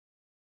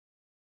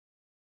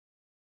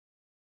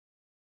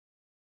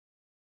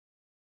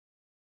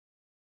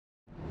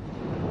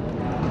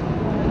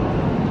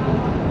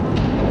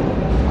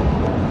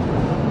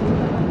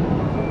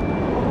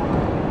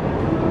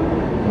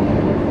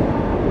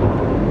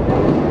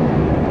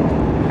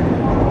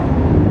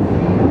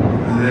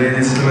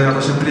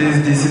attention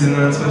please, this is an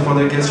announcement for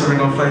the guests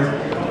traveling on flight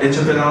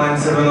Ethiopian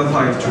Airlines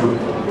 705 to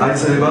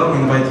Addis Ababa. We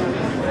invite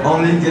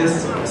only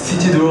guests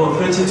seated row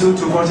 32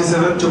 to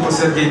 47 to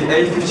proceed gate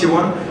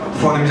A51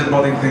 for an immediate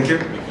boarding. Thank you.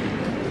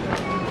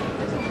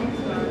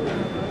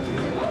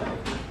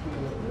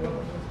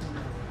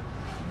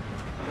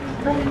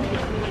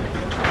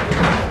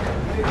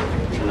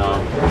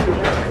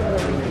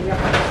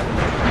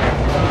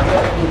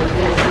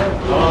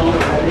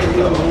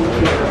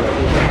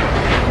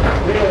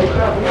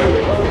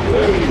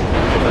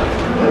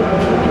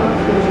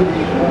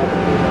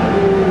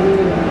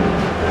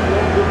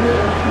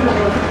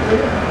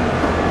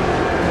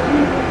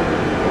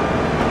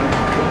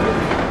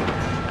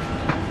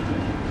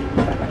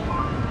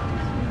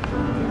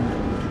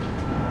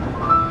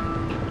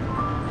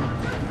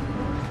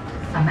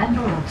 A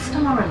member of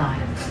Star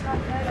Alliance.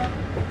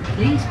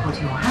 Please put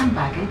your hand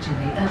baggage in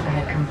the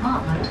overhead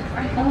compartment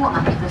or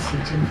under the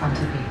seat in front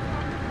of you.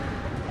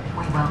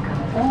 We welcome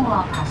all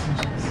our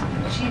passengers,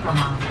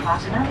 Shivaman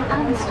Platinum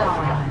and Star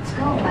Alliance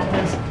Gold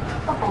members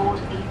aboard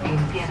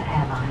Ethiopian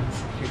Airlines.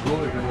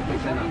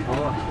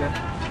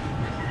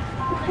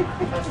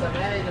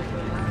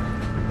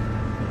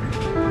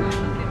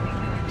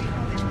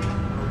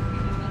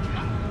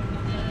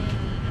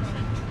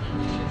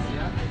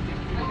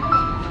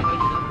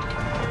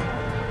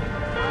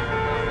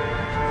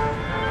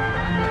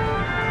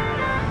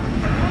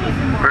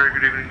 Very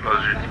good evening,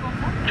 ladies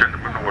and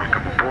gentlemen.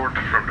 Welcome aboard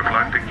from the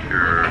flight deck.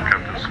 Your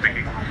captain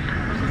speaking.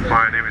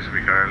 My name is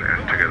Mikhail,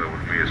 and together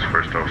with me is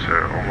First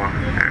Officer Omar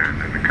and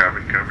the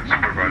cabin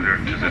supervisor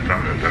Chizita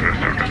at the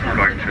restaurant. I would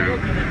like to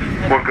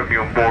welcome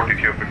you on board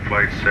Ethiopian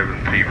Flight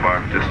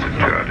 735 destined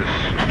to Addis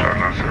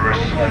Starline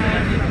service.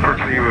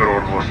 Currently, we are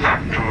almost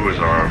through with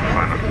our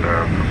final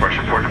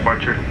preparation for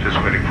departure, just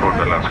waiting for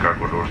the last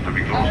cargo doors to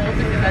be closed.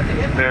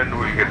 Then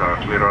we'll get our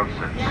clearance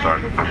and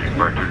start pushing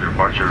back to the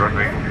departure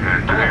runway.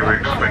 And today we're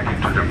expecting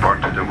to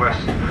depart to the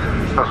west.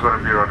 That's going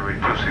to be runway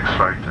 26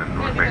 right, and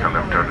we'll make a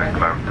left turn and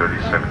climb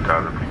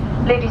 37,000 feet.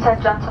 Ladies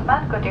and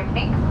gentlemen, good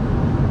evening.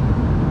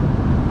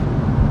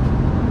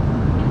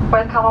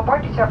 Welcome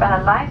aboard Ethiopian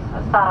Airlines,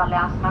 Star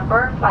Alliance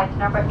member, flight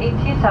number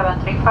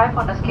AT735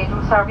 on the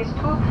scheduled service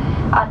to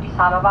Addis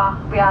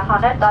Ababa. We are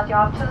honored that you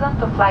have chosen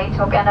to fly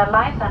Ethiopian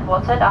Airlines and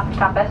voted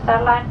African Best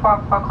Airline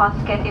for 4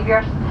 consecutive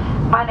years.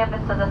 My name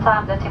is Chizita.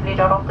 I'm the team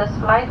leader of this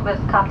flight with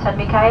Captain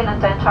Mikhail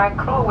and the entire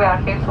crew. We are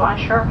here to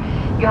ensure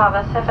you have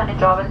a safe and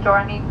enjoyable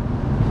journey.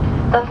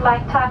 The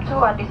flight time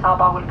to Addis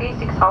Ababa will be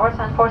 6 hours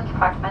and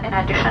 45 minutes. In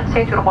addition,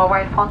 set your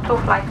mobile phone to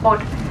flight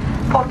mode.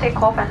 For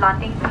takeoff and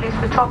landing, please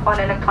switch off all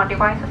electronic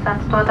devices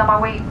and store them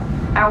away.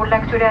 I would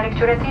like to direct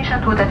your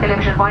attention to the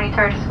television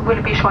monitors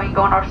we'll be showing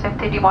on our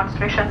safety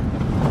demonstration.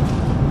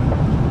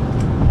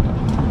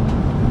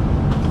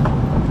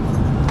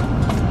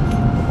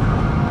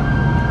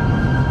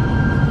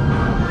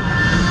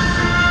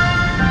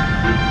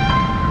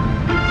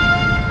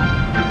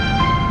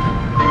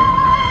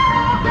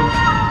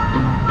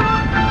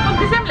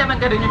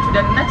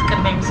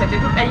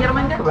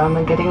 ክቡራን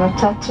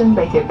መንገደኞቻችን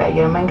በኢትዮጵያ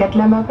አየር መንገድ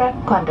ለመብረር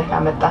እንኳን ደህና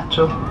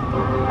መጣችሁ።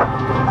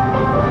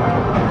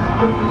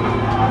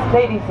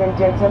 Ladies and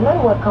gentlemen,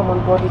 welcome on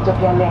board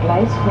Ethiopian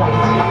Airlines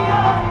flight.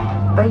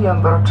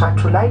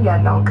 በየወንበሮቻችሁ ላይ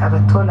ያለውን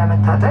ቀበቶ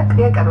ለመታጠቅ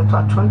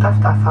የቀበቷችሁን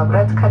ጠፍጣፋ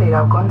ብረት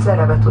ከሌላው ጎን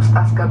ዘለበት ውስጥ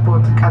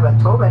አስገቡት።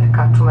 ቀበቶ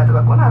በልካችሁ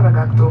መጥበቁን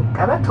አረጋግጡ።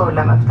 ቀበቶውን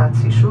ለመፍታት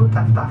ሲሹ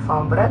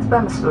ጠፍጣፋውን ብረት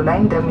በምስሉ ላይ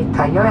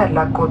እንደሚታየው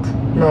ያላቁት።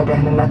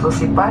 ለደህንነቱ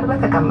ሲባል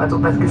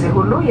በተቀመጡበት ጊዜ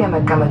ሁሉ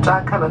የመቀመጫ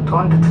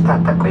ቀበቶውን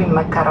እንድትታጠቁ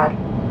ይመከራል።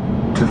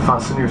 To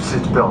fasten your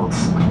seat belts,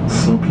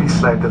 simply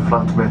slide the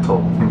flat metal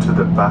into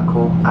the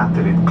buckle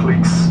until it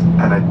clicks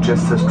and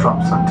adjust the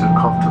straps until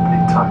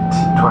comfortably tight.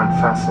 To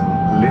unfasten,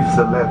 lift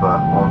the lever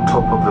on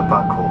top of the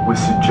buckle. We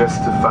suggest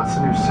to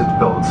fasten your seat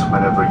belts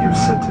whenever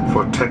you're sitting.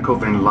 For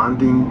takeoff and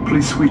landing,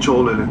 please switch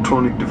all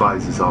electronic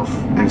devices off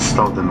and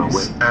stow them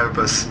away.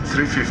 Airbus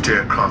A350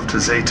 aircraft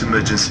has 8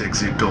 emergency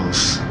exit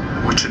doors,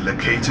 which are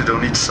located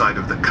on each side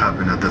of the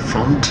cabin at the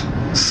front,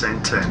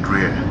 center and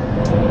rear.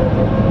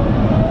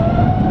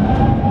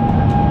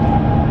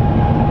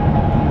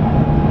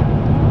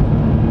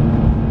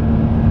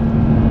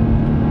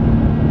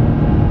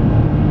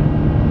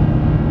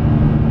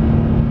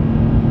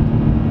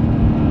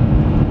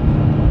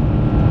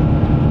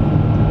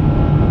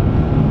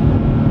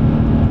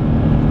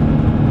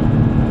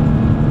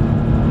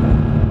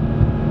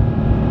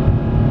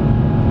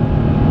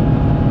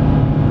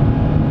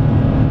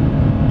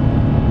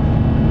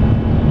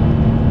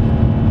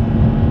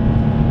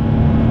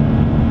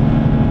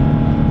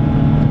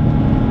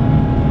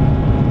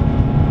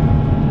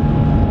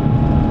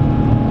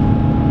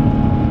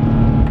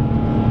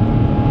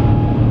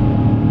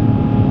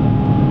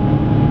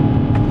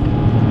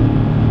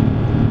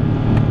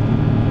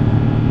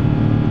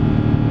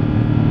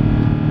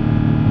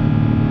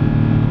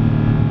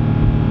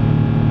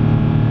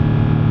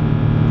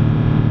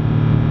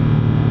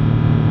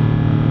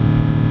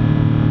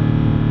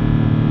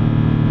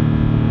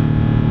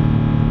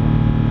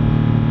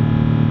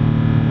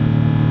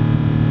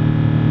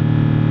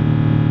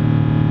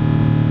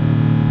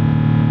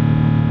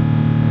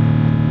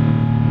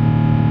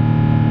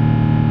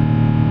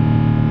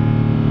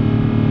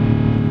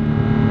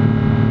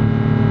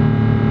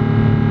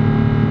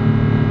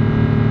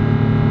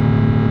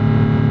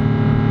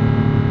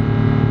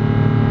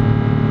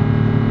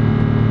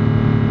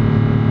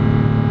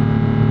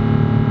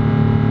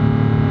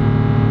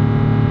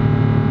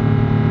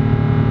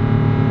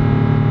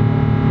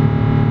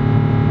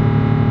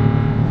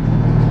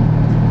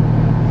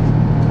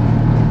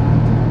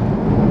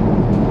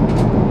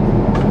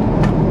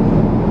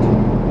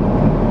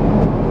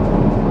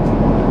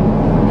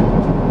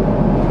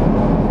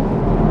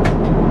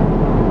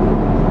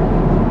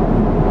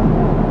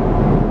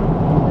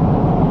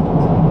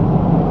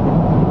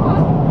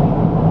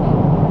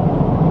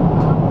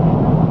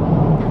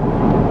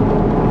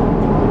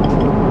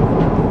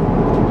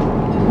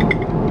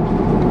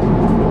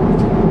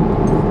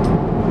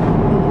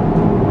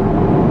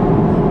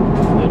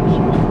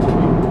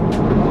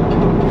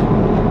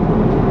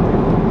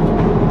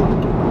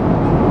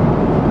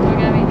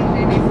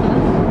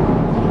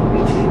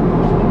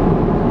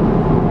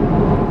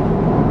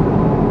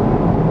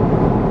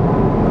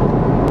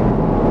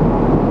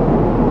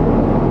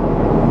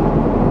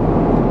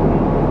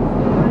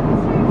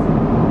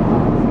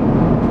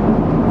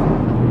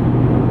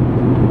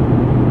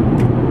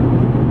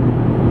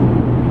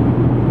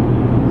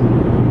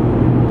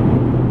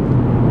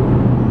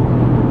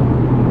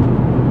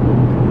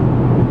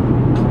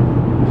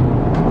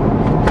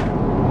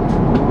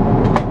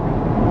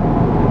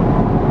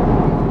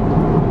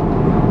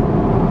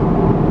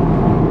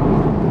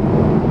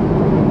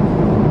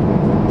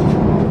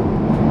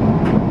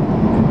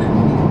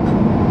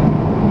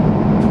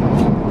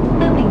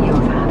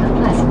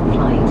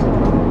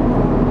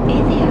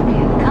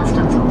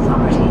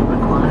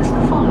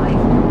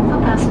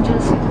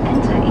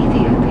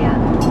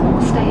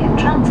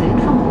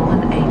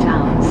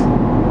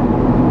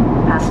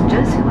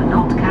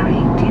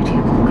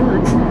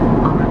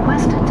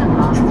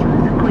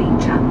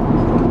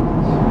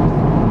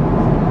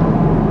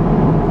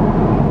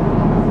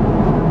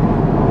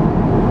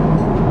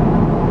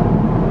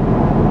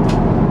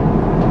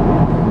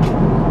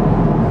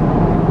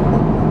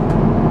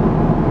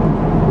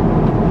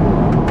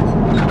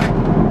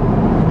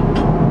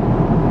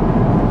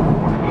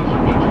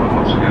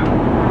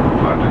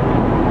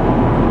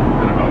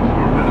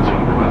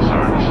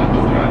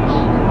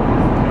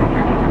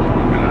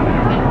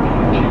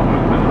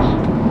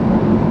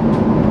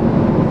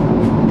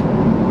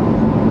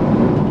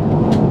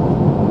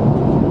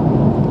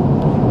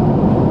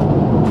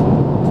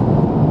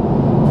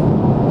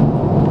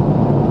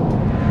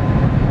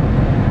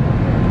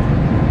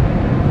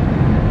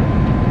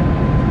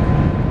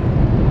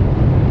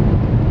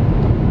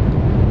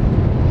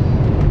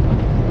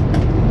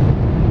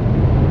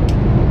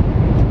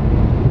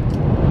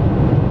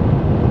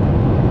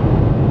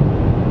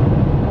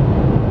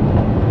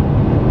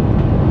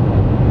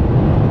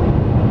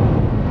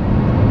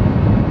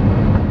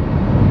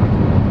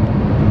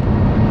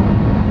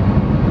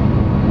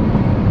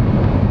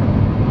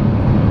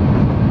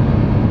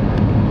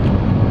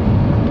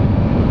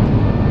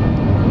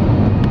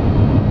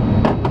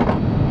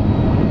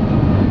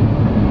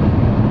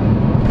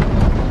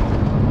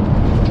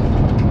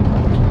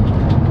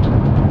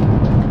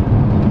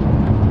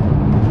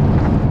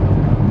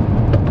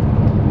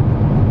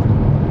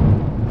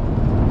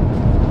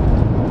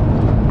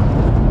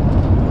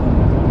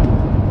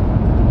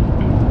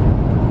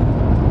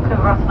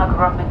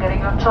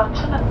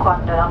 ክፍላችን እንኳን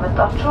ደህና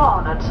መጣችሁ።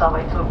 አሁን አዲስ አበባ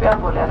ኢትዮጵያ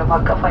ቦሌ ዓለም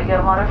አቀፍ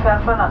አየር ማረፊያ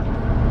ያርፈናል።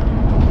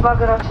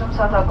 በሀገራችንም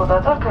ሰዓት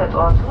አቆጣጠር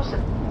ከጠዋቱ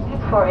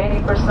for any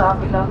personal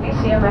belongings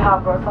you may have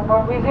brought on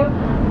board with you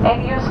and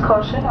use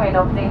caution when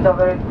opening the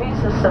overhead bin.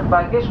 System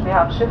baggage may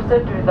have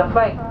shifted during the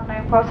flight.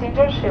 9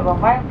 passengers, Shiva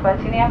Mile,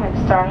 Platinum and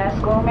Starless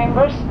Go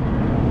members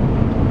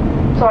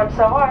to Addis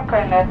Ababa are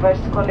kindly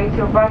advised to collect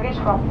your baggage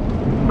from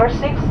number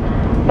 6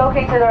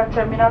 located at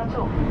Terminal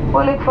 2.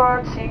 We look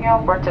forward to seeing you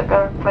on board the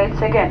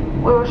flights again.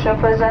 We wish you a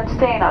pleasant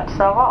stay in Addis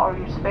Ababa or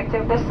your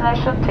respective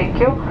destination. Thank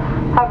you.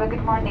 Have a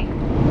good morning.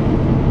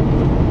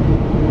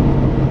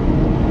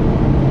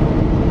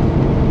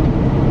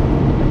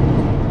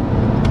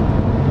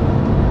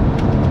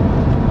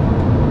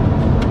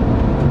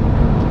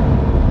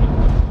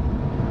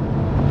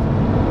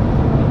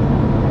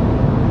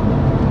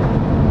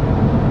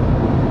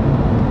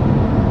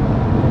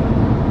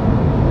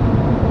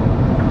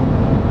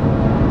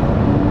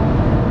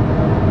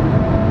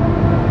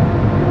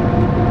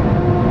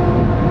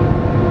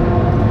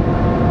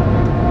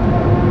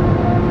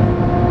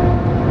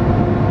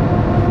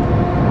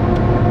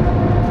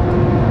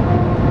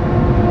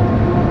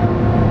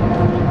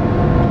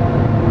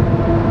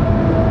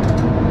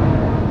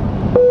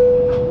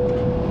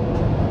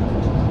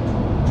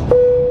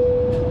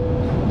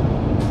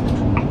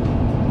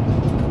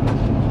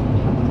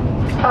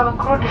 Have a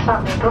crew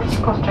disarm your doors,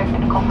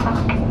 constructed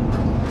conference.